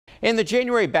In the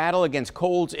January battle against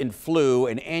colds and flu,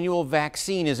 an annual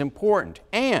vaccine is important,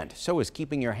 and so is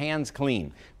keeping your hands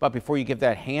clean. But before you give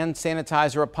that hand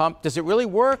sanitizer a pump, does it really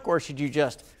work, or should you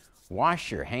just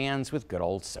wash your hands with good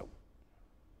old soap?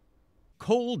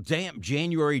 Cold, damp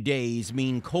January days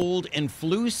mean cold and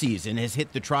flu season has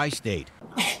hit the tri-state.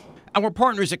 Our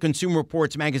partners at Consumer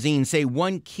Reports magazine say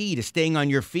one key to staying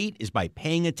on your feet is by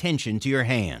paying attention to your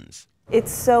hands.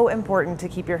 It's so important to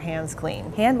keep your hands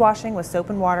clean. Hand washing with soap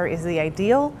and water is the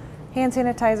ideal. Hand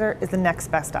sanitizer is the next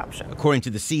best option. According to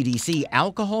the CDC,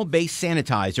 alcohol-based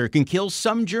sanitizer can kill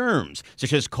some germs,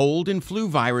 such as cold and flu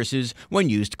viruses, when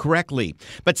used correctly.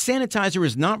 But sanitizer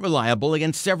is not reliable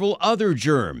against several other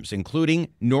germs, including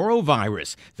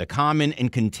Norovirus, the common and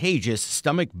contagious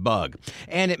stomach bug.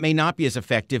 And it may not be as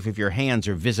effective if your hands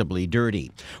are visibly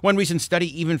dirty. One recent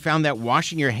study even found that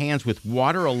washing your hands with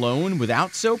water alone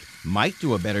without soap might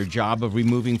do a better job of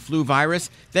removing flu virus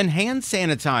than hand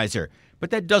sanitizer. But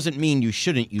that doesn't mean you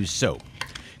shouldn't use soap.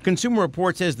 Consumer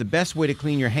Reports says the best way to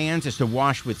clean your hands is to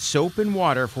wash with soap and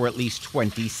water for at least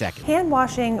 20 seconds. Hand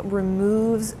washing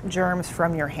removes germs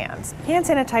from your hands. Hand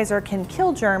sanitizer can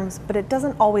kill germs, but it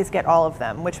doesn't always get all of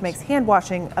them, which makes hand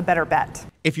washing a better bet.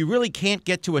 If you really can't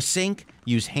get to a sink,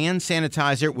 use hand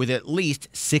sanitizer with at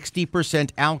least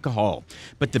 60% alcohol.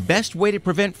 But the best way to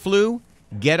prevent flu?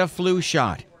 Get a flu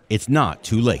shot. It's not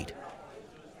too late.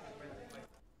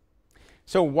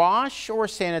 So wash or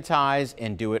sanitize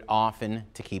and do it often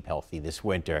to keep healthy this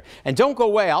winter. And don't go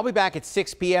away. I'll be back at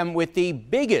 6 p.m. with the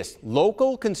biggest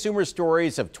local consumer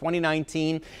stories of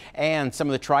 2019. And some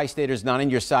of the tri-staters not on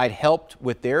your side helped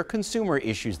with their consumer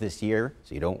issues this year,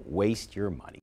 so you don't waste your money.